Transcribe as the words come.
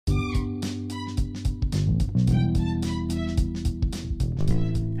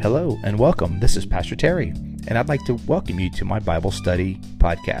Hello and welcome. This is Pastor Terry, and I'd like to welcome you to my Bible study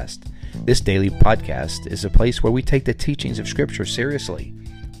podcast. This daily podcast is a place where we take the teachings of Scripture seriously,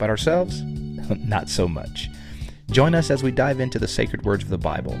 but ourselves, not so much. Join us as we dive into the sacred words of the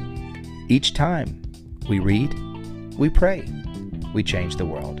Bible. Each time we read, we pray, we change the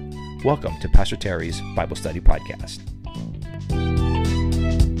world. Welcome to Pastor Terry's Bible Study Podcast.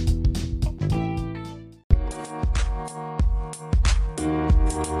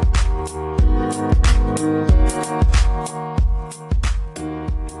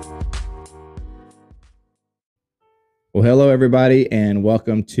 Well, hello, everybody, and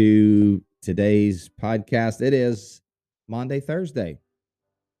welcome to today's podcast. It is Monday, Thursday,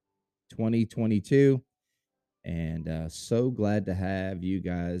 2022, and so glad to have you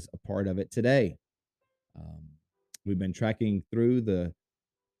guys a part of it today. We've been tracking through the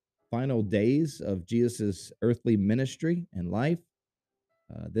final days of Jesus's earthly ministry and life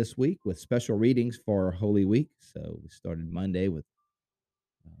this week with special readings for Holy Week. So we started Monday with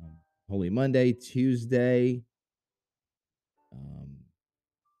Holy Monday, Tuesday,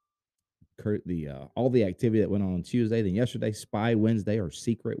 all the activity that went on Tuesday, then yesterday, Spy Wednesday or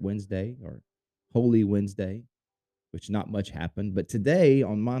Secret Wednesday or Holy Wednesday, which not much happened. But today,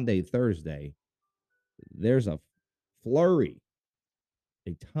 on Monday, Thursday, there's a flurry,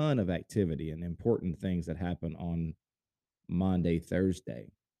 a ton of activity and important things that happen on Monday, Thursday.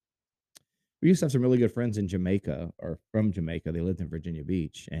 We used to have some really good friends in Jamaica, or from Jamaica. They lived in Virginia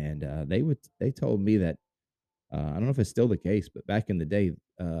Beach, and they told me that I don't know if it's still the case, but back in the day,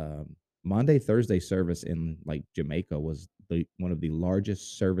 Monday, Thursday service in like Jamaica was one of the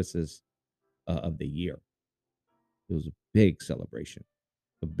largest services of the year. It was a big celebration,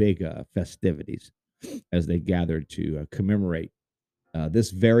 a big festivities as they gathered to commemorate this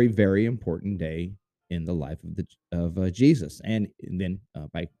very, very important day in the life of Jesus, and then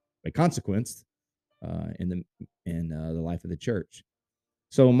by consequence, in the life of the church.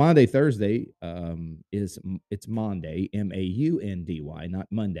 So Monday, Thursday it's Monday, Maundy, not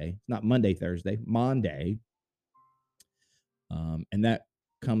Monday. It's not Monday, Thursday, Monday. And that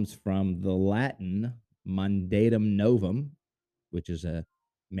comes from the Latin mandatum novum, which is a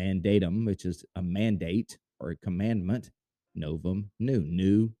mandatum, which is a mandate or a commandment. Novum,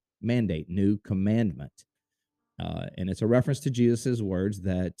 new mandate, new commandment. And it's a reference to Jesus's words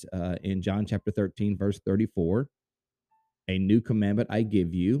that in John chapter 13, verse 34, a new commandment I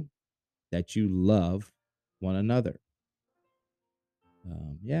give you, that you love one another.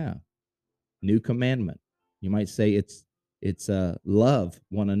 New commandment. You might say it's love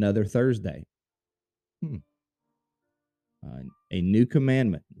one another Thursday. A new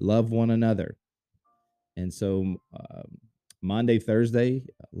commandment, love one another. And so Monday, Thursday,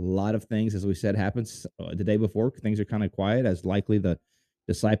 a lot of things, as we said, happens the day before. Things are kind of quiet, as likely the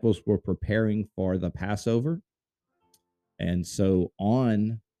disciples were preparing for the Passover. And so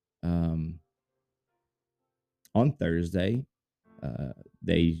on Thursday,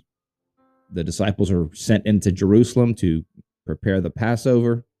 the disciples are sent into Jerusalem to prepare the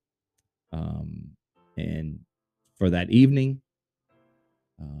Passover. And for that evening,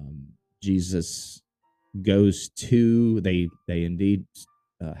 Jesus goes to, they indeed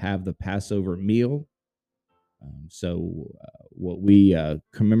have the Passover meal. So what we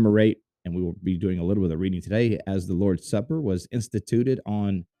commemorate, and we will be doing a little bit of reading today, as the Lord's Supper was instituted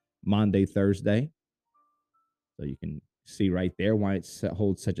on Monday, Thursday. So you can see right there why it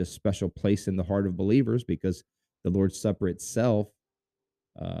holds such a special place in the heart of believers, because the Lord's Supper itself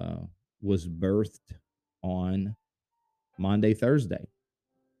was birthed on Monday, Thursday,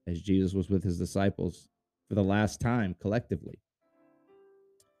 as Jesus was with his disciples for the last time collectively.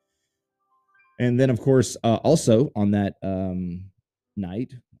 And then, of course, also on that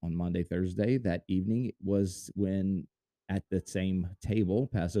night, on Monday, Thursday, that evening was when at the same table,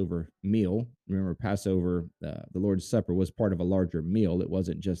 Passover meal. Remember, Passover, the Lord's Supper was part of a larger meal. It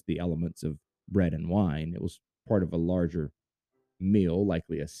wasn't just the elements of bread and wine. It was part of a larger meal,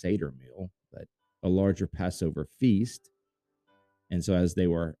 likely a Seder meal, but a larger Passover feast. And so as they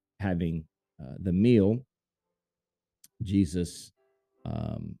were having the meal, Jesus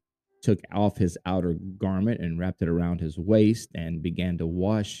took off his outer garment and wrapped it around his waist and began to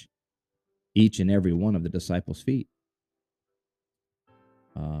wash each and every one of the disciples' feet.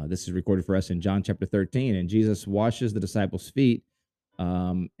 This is recorded for us in John chapter 13, and Jesus washes the disciples' feet.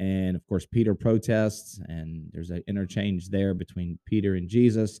 And of course, Peter protests, and there's an interchange there between Peter and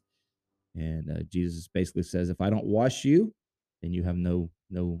Jesus. And Jesus basically says, if I don't wash you, then you have no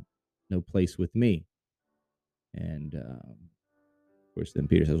place with me. And of course, then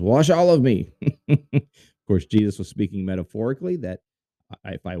Peter says, wash all of me. Of course, Jesus was speaking metaphorically that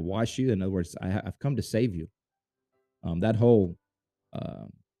If I wash you, in other words, I've come to save you. That whole uh,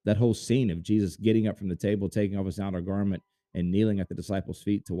 that whole scene of Jesus getting up from the table, taking off his outer garment, and kneeling at the disciples'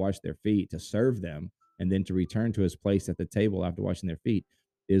 feet to wash their feet, to serve them, and then to return to his place at the table after washing their feet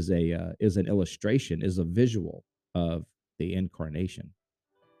is an illustration, is a visual of the incarnation.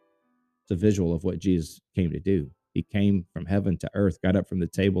 It's a visual of what Jesus came to do. He came from heaven to earth, got up from the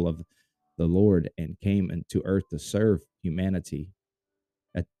table of the Lord, and came into earth to serve humanity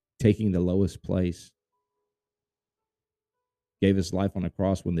at taking the lowest place, gave his life on a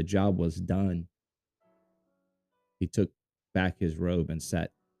cross. When the job was done, he took back his robe and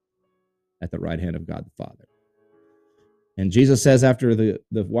sat at the right hand of God the Father. And Jesus says after the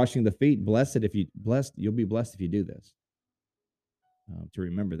washing the feet, you'll be blessed if you do this. To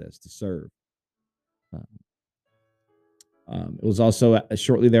remember this, to serve. It was also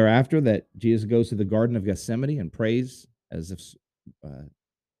shortly thereafter that Jesus goes to the Garden of Gethsemane and prays as if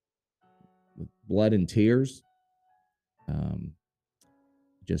with blood and tears,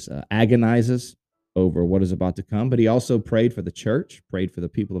 just agonizes over what is about to come. But he also prayed for the church, prayed for the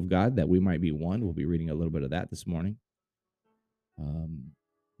people of God that we might be one. We'll be reading a little bit of that this morning.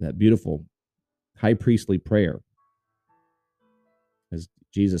 That beautiful high priestly prayer as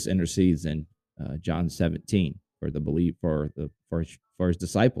Jesus intercedes in John 17 for his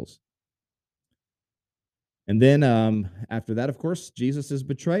disciples. And then after that, of course, Jesus is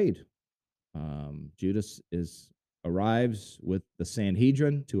betrayed. Judas arrives with the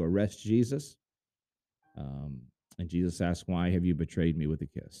Sanhedrin to arrest Jesus. And Jesus asks, "Why have you betrayed me with a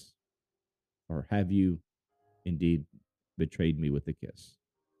kiss? Or have you indeed betrayed me with a kiss?"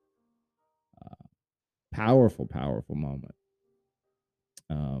 Powerful, powerful moment.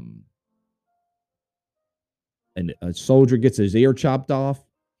 And a soldier gets his ear chopped off.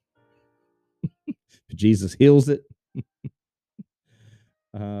 Jesus heals it.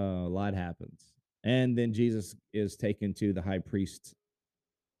 A lot happens. And then Jesus is taken to the high priest's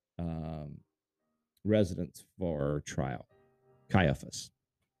residence for trial, Caiaphas.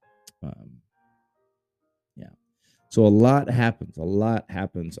 Yeah. So a lot happens. A lot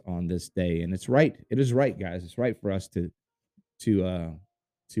happens on this day, and it's right. It is right, guys. It's right for us to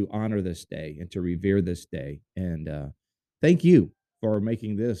honor this day and to revere this day. And thank you for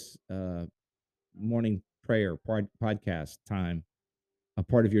making this morning prayer podcast time a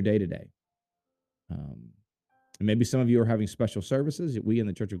part of your day today. And maybe some of you are having special services. We in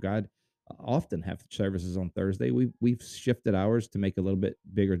the Church of God often have services on Thursday. We've shifted ours to make a little bit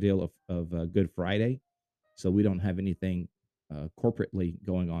bigger deal of Good Friday, so we don't have anything corporately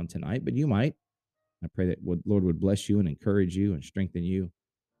going on tonight. But you might. I pray that Lord would bless you and encourage you and strengthen you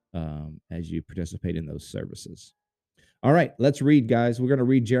as you participate in those services. All right, let's read, guys. We're going to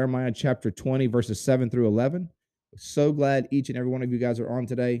read Jeremiah chapter 20, verses 7 through 11. So glad each and every one of you guys are on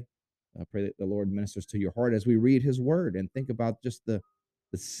today. I pray that the Lord ministers to your heart as we read his word and think about just the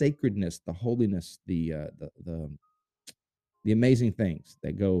sacredness, the holiness, the amazing things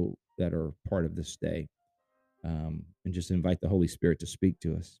that are part of this day. And just invite the Holy Spirit to speak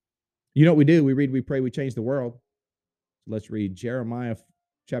to us. You know what we do? We read, we pray, we change the world. So let's read Jeremiah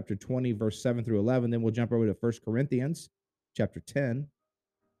chapter 20, verse 7 through 11. Then we'll jump over to 1 Corinthians chapter 10,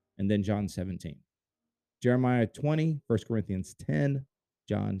 and then John 17. Jeremiah 20, 1 Corinthians 10,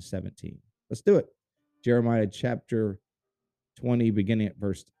 John 17. Let's do it. Jeremiah chapter 20, beginning at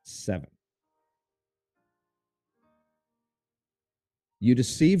verse 7. You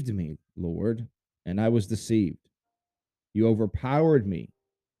deceived me, Lord, and I was deceived. You overpowered me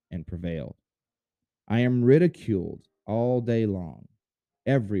and prevailed. I am ridiculed all day long.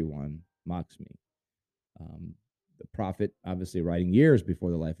 Everyone mocks me. The prophet, obviously writing years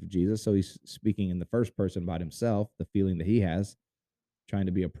before the life of Jesus, so he's speaking in the first person about himself, the feeling that he has, trying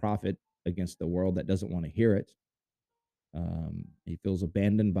to be a prophet against the world that doesn't want to hear it. He feels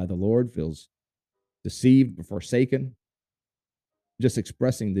abandoned by the Lord, feels deceived, forsaken, just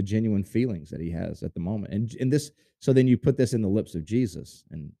expressing the genuine feelings that he has at the moment. And this, so then you put this in the lips of Jesus,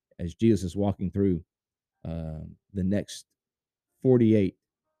 and as Jesus is walking through the next 48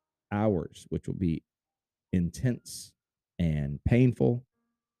 hours, which will be intense and painful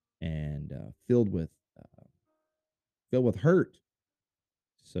and filled with hurt.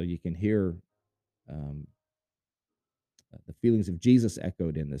 So you can hear the feelings of Jesus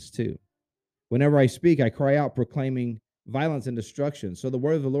echoed in this too. Whenever I speak, I cry out, proclaiming violence and destruction. So the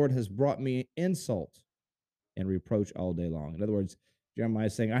word of the Lord has brought me insult and reproach all day long. In other words, Jeremiah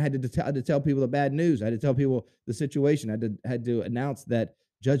is saying, I had to tell people the bad news. I had to tell people the situation. I had to announce that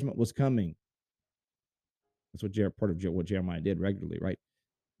judgment was coming. That's what part of what Jeremiah did regularly, right?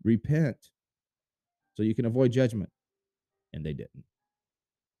 Repent so you can avoid judgment. And they didn't.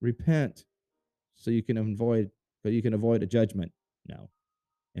 Repent so you can avoid a judgment. No,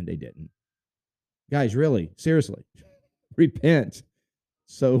 and they didn't. Guys, really, seriously, repent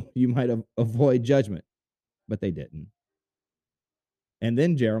so you might avoid judgment, but they didn't. And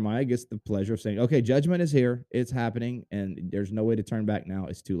then Jeremiah gets the pleasure of saying, okay, judgment is here, it's happening, and there's no way to turn back now.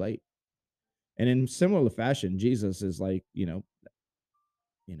 It's too late. And in similar fashion, Jesus is like,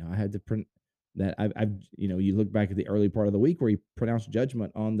 I had to print that I've, you look back at the early part of the week where he pronounced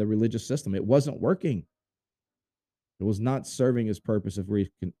judgment on the religious system. It wasn't working. It was not serving his purpose of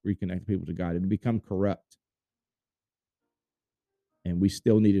reconnecting people to God. It had become corrupt. And we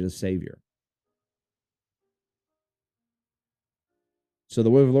still needed a savior. So the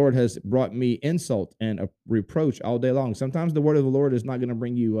word of the Lord has brought me insult and a reproach all day long. Sometimes the word of the Lord is not going to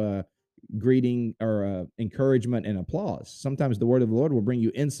bring you greeting or encouragement and applause. Sometimes the word of the Lord will bring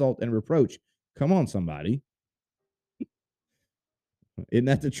you insult and reproach. Come on, somebody. Isn't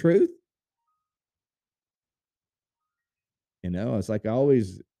that the truth? It's like I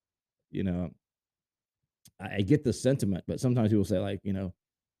always, I get the sentiment, but sometimes people say, like,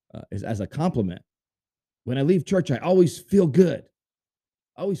 as a compliment. When I leave church, I always feel good.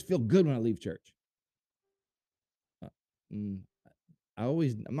 I always feel good when I leave church. Uh, mm,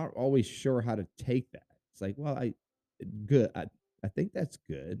 I'm not always sure how to take that. It's like, well, good. I think that's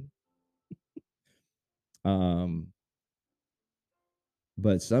good.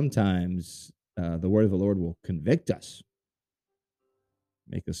 But sometimes the word of the Lord will convict us,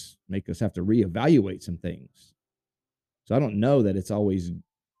 make us have to reevaluate some things. So I don't know that it's always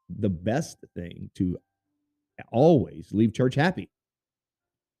the best thing to always leave church happy.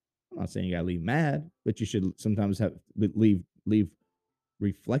 I'm not saying you gotta leave mad, but you should sometimes leave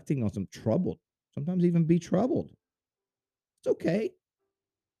reflecting on some troubled, sometimes even be troubled. It's okay.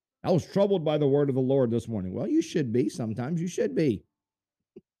 I was troubled by the word of the Lord this morning. Well, you should be. Sometimes you should be.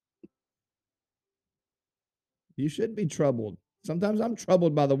 You should be troubled. Sometimes I'm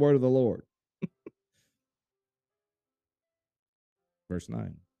troubled by the word of the Lord. Verse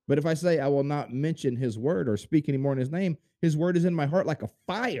 9. But if I say I will not mention his word or speak any more in his name, his word is in my heart like a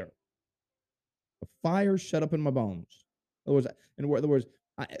fire shut up in my bones. In other words,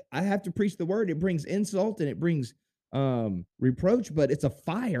 I have to preach the word. It brings insult and it brings reproach, but it's a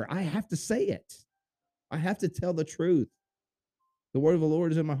fire. I have to say it. I have to tell the truth. The word of the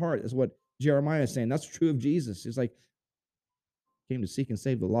Lord is in my heart. That's what Jeremiah is saying. That's true of Jesus. It's like, came to seek and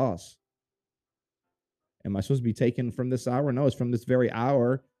save the lost. Am I supposed to be taken from this hour? No, it's from this very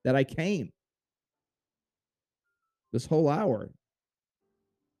hour that I came. This whole hour.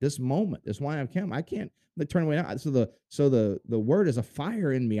 This moment. That's why I've come. I can't turn away now. So the word is a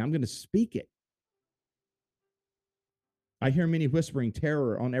fire in me. I'm going to speak it. I hear many whispering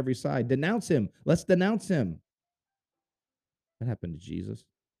terror on every side. Denounce him. Let's denounce him. That happened to Jesus.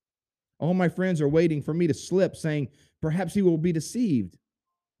 All my friends are waiting for me to slip, saying, perhaps he will be deceived.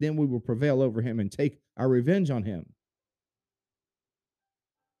 Then we will prevail over him and take our revenge on him.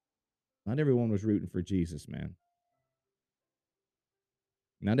 Not everyone was rooting for Jesus, man.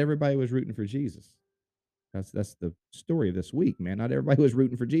 Not everybody was rooting for Jesus. That's the story of this week, man. Not everybody was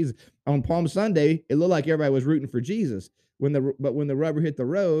rooting for Jesus. On Palm Sunday, it looked like everybody was rooting for Jesus. But when the rubber hit the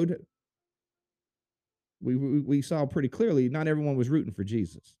road, we saw pretty clearly not everyone was rooting for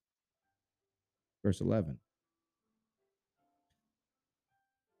Jesus. Verse 11.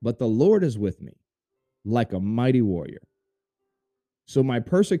 But the Lord is with me like a mighty warrior. So my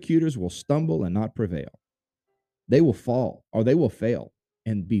persecutors will stumble and not prevail. They will fall, or they will fail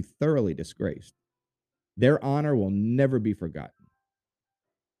and be thoroughly disgraced. Their honor will never be forgotten.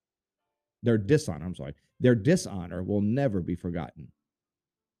 Their dishonor will never be forgotten.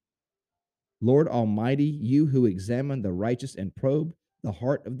 Lord Almighty, you who examine the righteous and probe the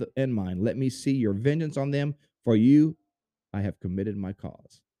heart and mind, let me see your vengeance on them. For you, I have committed my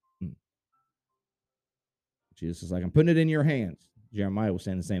cause. Jesus is like, I'm putting it in your hands. Jeremiah was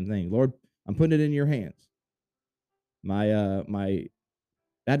saying the same thing. Lord, I'm putting it in your hands. My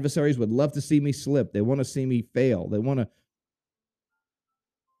adversaries would love to see me slip. They want to see me fail. They want to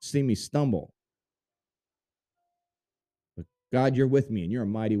see me stumble. But God, you're with me and you're a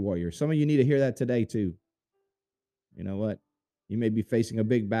mighty warrior. Some of you need to hear that today too. You know what? You may be facing a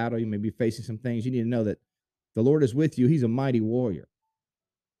big battle. You may be facing some things. You need to know that the Lord is with you. He's a mighty warrior.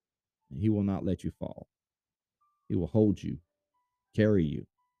 And he will not let you fall. He will hold you, carry you.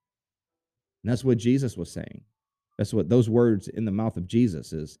 And that's what Jesus was saying. That's what those words in the mouth of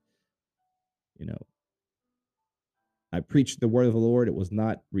Jesus is. I preached the word of the Lord. It was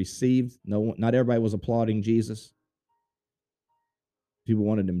not received. Not everybody was applauding Jesus. People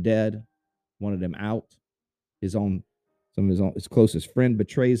wanted him dead, wanted him out. His own Some of his closest friend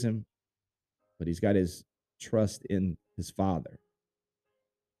betrays him, but he's got his trust in his Father.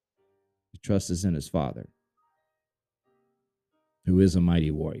 His trust is in his Father, who is a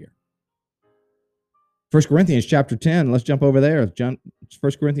mighty warrior. 1 Corinthians chapter 10. Let's jump over there. 1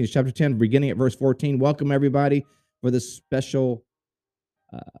 Corinthians chapter 10, beginning at verse 14. Welcome, everybody, for this special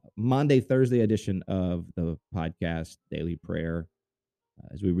Monday, Thursday edition of the podcast, Daily Prayer,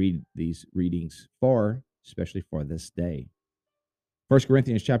 as we read these readings especially for this day. 1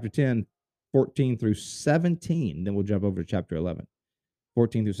 Corinthians chapter 10, 14 through 17. Then we'll jump over to chapter 11,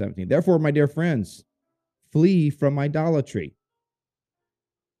 14 through 17. Therefore, my dear friends, flee from idolatry.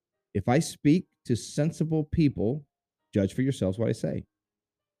 If I speak to sensible people, judge for yourselves what I say.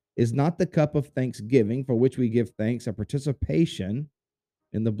 Is not the cup of thanksgiving for which we give thanks a participation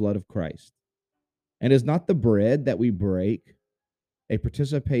in the blood of Christ? And is not the bread that we break a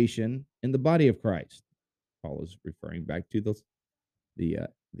participation in the body of Christ? Paul is referring back to the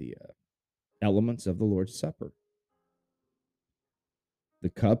elements of the Lord's Supper. The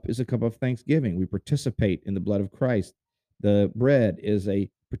cup is a cup of thanksgiving. We participate in the blood of Christ. The bread is a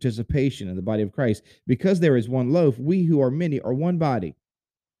participation in the body of Christ. Because there is one loaf, we who are many are one body,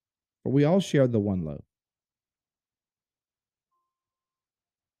 for we all share the one loaf.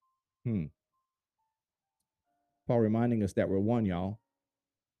 Paul reminding us that we're one, y'all.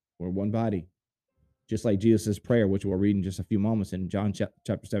 We're one body. Just like Jesus' prayer, which we'll read in just a few moments in John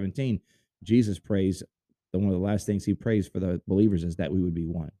chapter 17, Jesus prays, one of the last things he prays for the believers is that we would be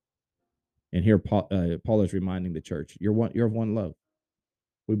one. And here Paul is reminding the church, you're one loaf.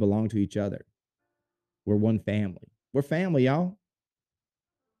 We belong to each other. We're one family. We're family, y'all.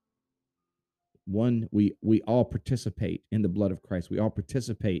 We all participate in the blood of Christ. We all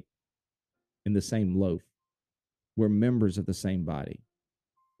participate in the same loaf. We're members of the same body.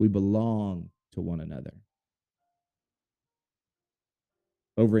 We belong to one another.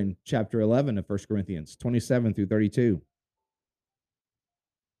 Over in chapter 11 of 1 Corinthians, 27 through 32.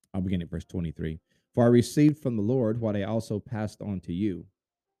 I'll begin at verse 23. For I received from the Lord what I also passed on to you.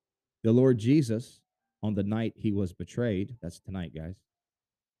 The Lord Jesus, on the night he was betrayed, that's tonight, guys.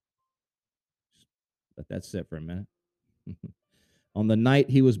 Let that sit for a minute. On the night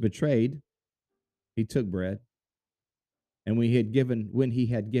he was betrayed, he took bread, and when he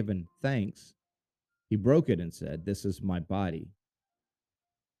had given thanks, he broke it and said, "This is my body,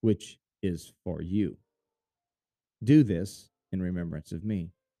 which is for you. Do this in remembrance of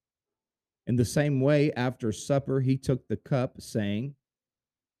me." In the same way, after supper, he took the cup, saying,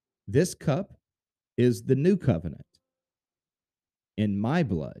 "This cup is the new covenant in my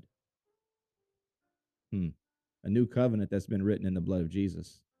blood." A new covenant that's been written in the blood of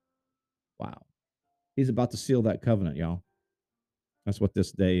Jesus. Wow. He's about to seal that covenant, y'all. That's what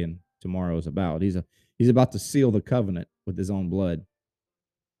this day and tomorrow is about. He's about to seal the covenant with his own blood.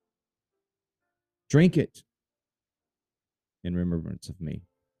 Drink it in remembrance of me.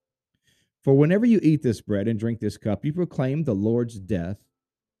 For whenever you eat this bread and drink this cup, you proclaim the Lord's death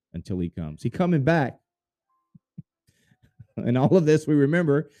until he comes. He's coming back. And all of this, we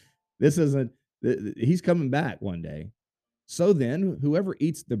remember, he's coming back one day. So then, whoever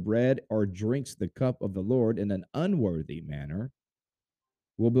eats the bread or drinks the cup of the Lord in an unworthy manner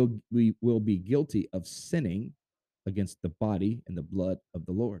will be guilty of sinning against the body and the blood of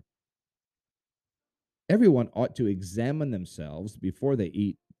the Lord. Everyone ought to examine themselves before they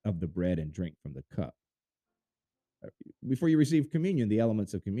eat of the bread and drink from the cup. Before you receive communion, the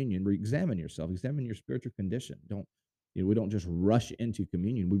elements of communion, examine yourself, examine your spiritual condition. We don't just rush into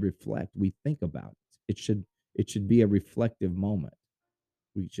communion. We reflect, we think about it. It should be a reflective moment.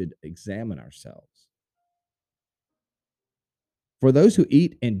 We should examine ourselves. For those who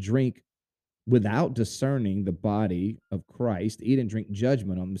eat and drink without discerning the body of Christ, eat and drink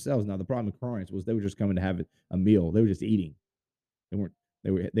judgment on themselves. Now, the problem in Corinth was they were just coming to have a meal. They were just eating.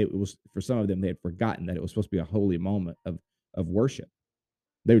 It was, for some of them, they had forgotten that it was supposed to be a holy moment of worship.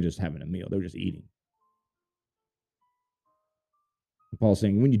 They were just having a meal. They were just eating. Paul's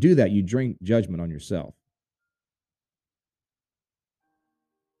saying, when you do that, you drink judgment on yourself.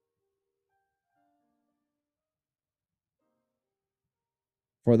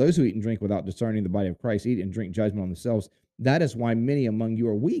 For those who eat and drink without discerning the body of Christ, eat and drink judgment on themselves. That is why many among you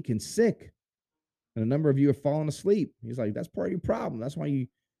are weak and sick, and a number of you have fallen asleep. He's like, that's part of your problem. That's why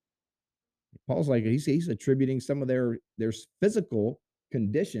Paul's like, he's attributing some of their physical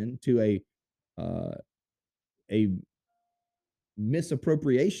condition to a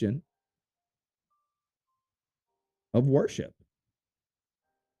misappropriation of worship,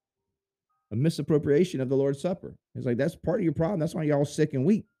 a misappropriation of the Lord's Supper. He's like, that's part of your problem. That's why y'all sick and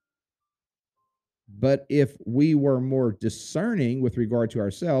weak. But if we were more discerning with regard to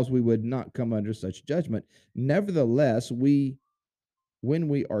ourselves, we would not come under such judgment. Nevertheless, when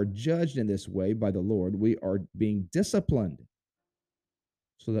we are judged in this way by the Lord, we are being disciplined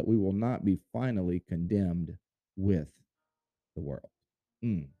so that we will not be finally condemned with the world.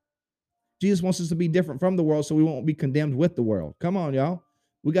 Mm. Jesus wants us to be different from the world so we won't be condemned with the world. Come on, y'all.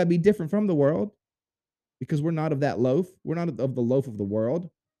 We got to be different from the world because we're not of that loaf. We're not of the loaf of the world.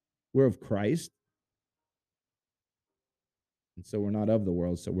 We're of Christ. And so we're not of the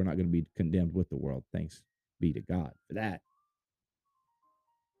world, so we're not going to be condemned with the world. Thanks be to God for that.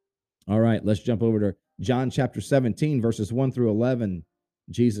 All right, let's jump over to John chapter 17, verses 1 through 11.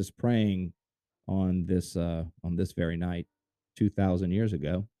 Jesus praying on this very night, 2,000 years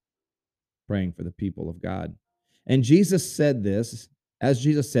ago, praying for the people of God. And Jesus said this, as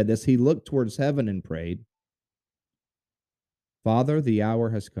Jesus said this, he looked towards heaven and prayed, Father, the hour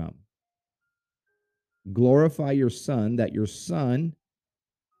has come. Glorify your Son, that your Son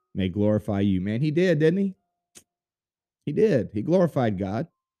may glorify you. Man, he did, didn't he? He did. He glorified God.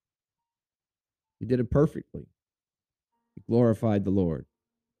 He did it perfectly. He glorified the Lord.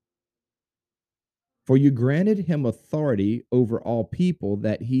 For you granted him authority over all people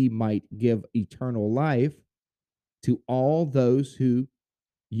that he might give eternal life to all those who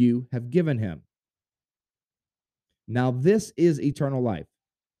you have given him. Now, this is eternal life,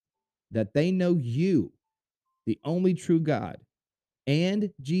 that they know you, the only true God,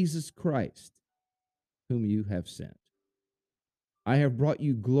 and Jesus Christ, whom you have sent. I have brought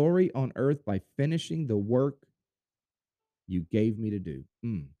you glory on earth by finishing the work you gave me to do.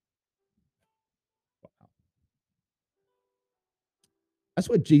 Wow. That's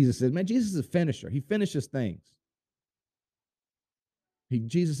what Jesus says, man. Jesus is a finisher. He finishes things.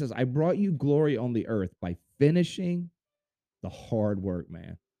 Jesus says, I brought you glory on the earth by finishing the hard work,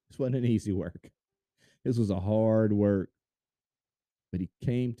 man. This wasn't an easy work. This was a hard work. But he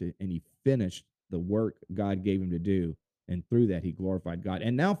came to and he finished the work God gave him to do. And through that, he glorified God.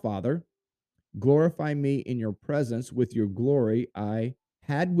 And now, Father, glorify me in your presence with your glory I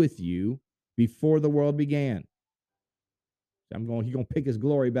had with you before the world began. He's going to pick his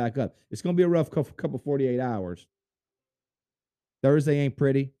glory back up. It's going to be a rough couple 48 hours. Thursday ain't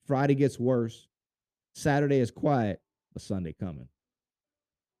pretty. Friday gets worse. Saturday is quiet, but Sunday coming.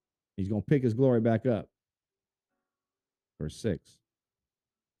 He's going to pick his glory back up. Verse 6.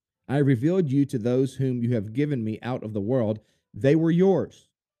 I revealed you to those whom you have given me out of the world. They were yours.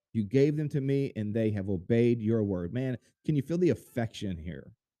 You gave them to me, and they have obeyed your word. Man, can you feel the affection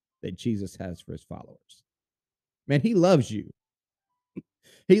here that Jesus has for his followers? Man, he loves you.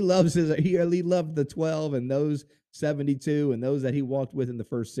 He loved the 12 and those 72 and those that he walked with in the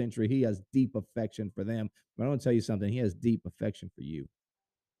first century. He has deep affection for them. But I want to tell you something. He has deep affection for you.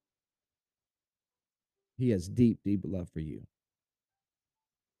 He has deep, deep love for you.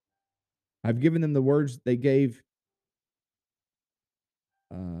 I've given them the words they gave.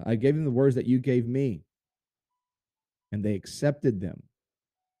 I gave them the words that you gave me, and they accepted them.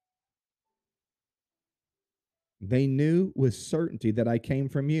 They knew with certainty that I came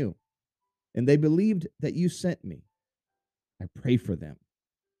from you, and they believed that you sent me. I pray for them.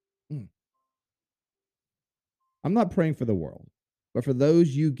 I'm not praying for the world, but for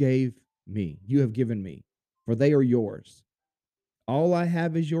those you gave me, you have given me, for they are yours. All I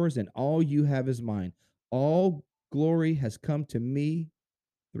have is yours, and all you have is mine. All glory has come to me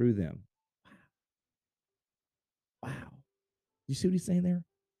through them. Wow. You see what he's saying there?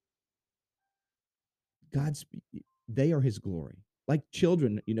 God's, they are his glory. Like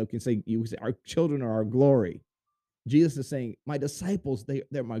children, can say, you say, our children are our glory. Jesus is saying, my disciples,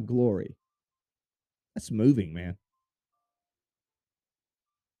 they're my glory. That's moving, man.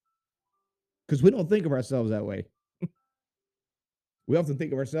 Because we don't think of ourselves that way. We often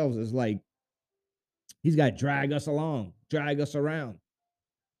think of ourselves as like, he's got to drag us along, drag us around.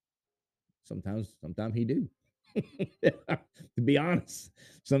 Sometimes he do. To be honest,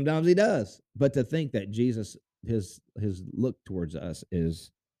 sometimes he does. But to think that Jesus, his look towards us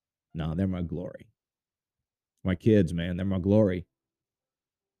is, no, they're my glory. My kids, man, they're my glory.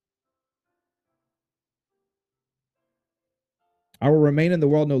 I will remain in the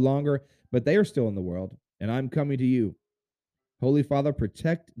world no longer, but they are still in the world, and I'm coming to you. Holy Father,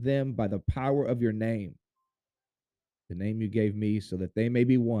 protect them by the power of your name, the name you gave me, so that they may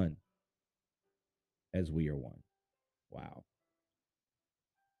be one as we are one. Wow.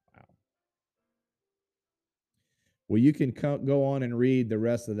 Wow. Well, you can go on and read the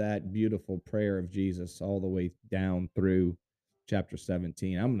rest of that beautiful prayer of Jesus all the way down through chapter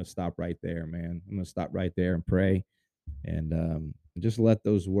 17. I'm going to stop right there, man. I'm going to stop right there and pray and just let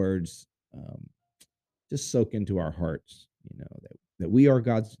those words just soak into our hearts, that we are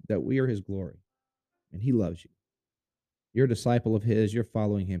that we are his glory, and he loves you. You're a disciple of his, you're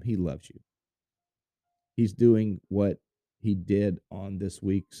following him, he loves you. He's doing what he did on this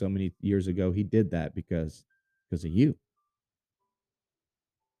week so many years ago. He did that because of you,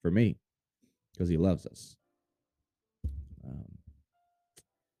 for me, because he loves us.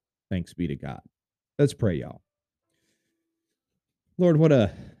 Thanks be to God. Let's pray, y'all. Lord, what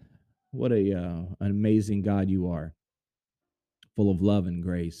an amazing God you are, full of love and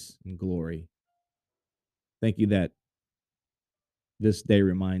grace and glory. Thank you that this day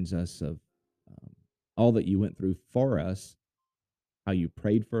reminds us of all that you went through for us, how you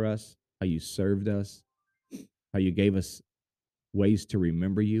prayed for us, how you served us, how you gave us ways to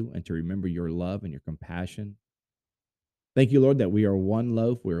remember you and to remember your love and your compassion. Thank you, Lord, that we are one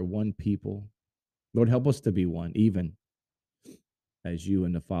loaf, we are one people. Lord, help us to be one, even as you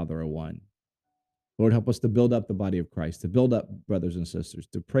and the Father are one. Lord, help us to build up the body of Christ, to build up brothers and sisters,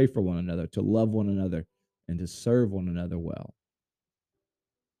 to pray for one another, to love one another, and to serve one another well.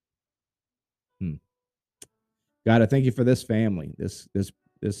 God, I thank you for this family, this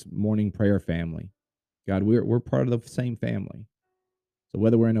morning prayer family. God, we're part of the same family. So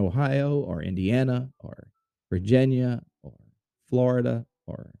whether we're in Ohio or Indiana or Virginia or Florida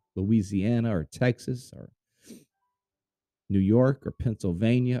or Louisiana or Texas or New York or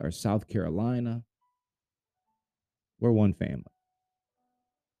Pennsylvania or South Carolina, we're one family.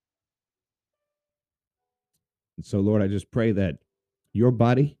 And so, Lord, I just pray that your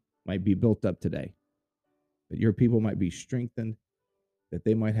body might be built up today, that your people might be strengthened, that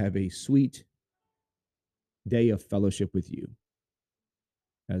they might have a sweet day of fellowship with you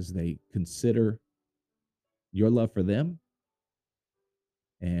as they consider your love for them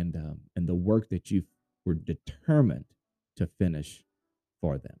and the work that you were determined to finish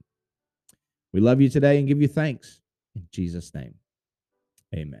for them. We love you today and give you thanks. In Jesus' name,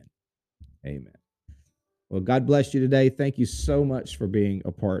 amen. Amen. Well, God bless you today. Thank you so much for being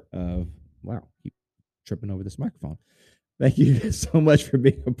a part of, keep tripping over this microphone. Thank you so much for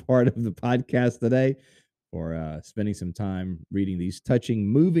being a part of the podcast today, for spending some time reading these touching,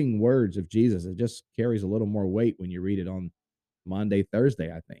 moving words of Jesus. It just carries a little more weight when you read it on Monday,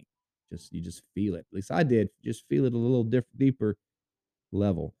 Thursday, I think. You just feel it. At least I did. Just feel it a little deeper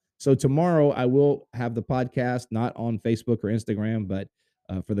level. So tomorrow I will have the podcast, not on Facebook or Instagram, but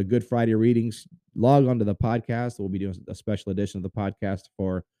for the Good Friday readings, log on to the podcast. We'll be doing a special edition of the podcast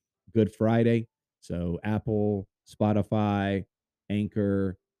for Good Friday. So Apple, Spotify,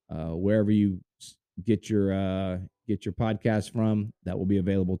 Anchor, wherever you get your podcast from, that will be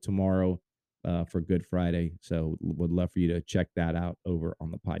available tomorrow for Good Friday. So would love for you to check that out over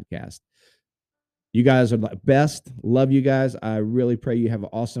on the podcast. You guys are the best. Love you guys. I really pray you have an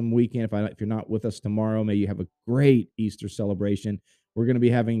awesome weekend. If you're not with us tomorrow, may you have a great Easter celebration. We're going to be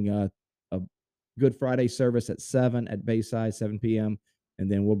having a Good Friday service at 7 at Bayside, 7 p.m.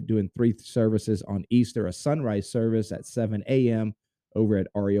 And then we'll be doing 3 services on Easter, a sunrise service at 7 a.m. over at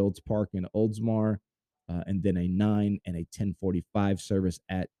Ari Olds Park in Oldsmar, and then a 9 and a 10:45 service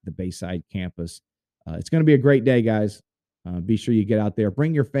at the Bayside campus. It's going to be a great day, guys. Be sure you get out there.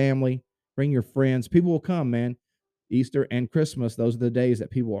 Bring your family. Bring your friends. People will come, man. Easter and Christmas, those are the days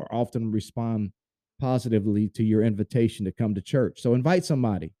that people are often respond positively to your invitation to come to church. So invite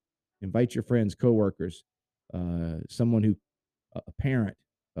somebody. Invite your friends, coworkers, someone who, a parent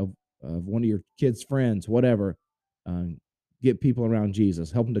of one of your kids' friends, whatever. Get people around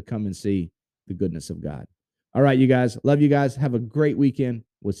Jesus. Help them to come and see the goodness of God. All right, you guys. Love you guys. Have a great weekend.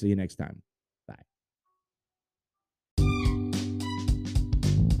 We'll see you next time. Bye.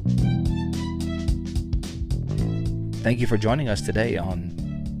 Thank you for joining us today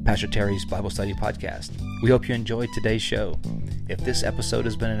on Pastor Terry's Bible Study Podcast. We hope you enjoyed today's show. If this episode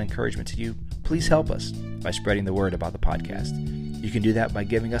has been an encouragement to you, please help us by spreading the word about the podcast. You can do that by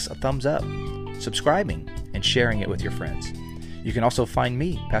giving us a thumbs up, subscribing, and sharing it with your friends. You can also find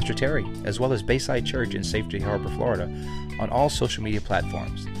me, Pastor Terry, as well as Bayside Church in Safety Harbor, Florida, on all social media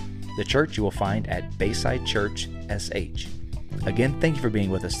platforms. The church you will find at Bayside Church SH. Again, thank you for being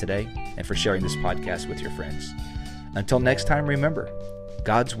with us today and for sharing this podcast with your friends. Until next time, remember,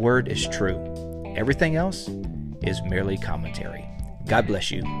 God's word is true. Everything else is merely commentary. God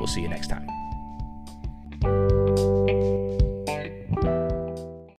bless you. We'll see you next time.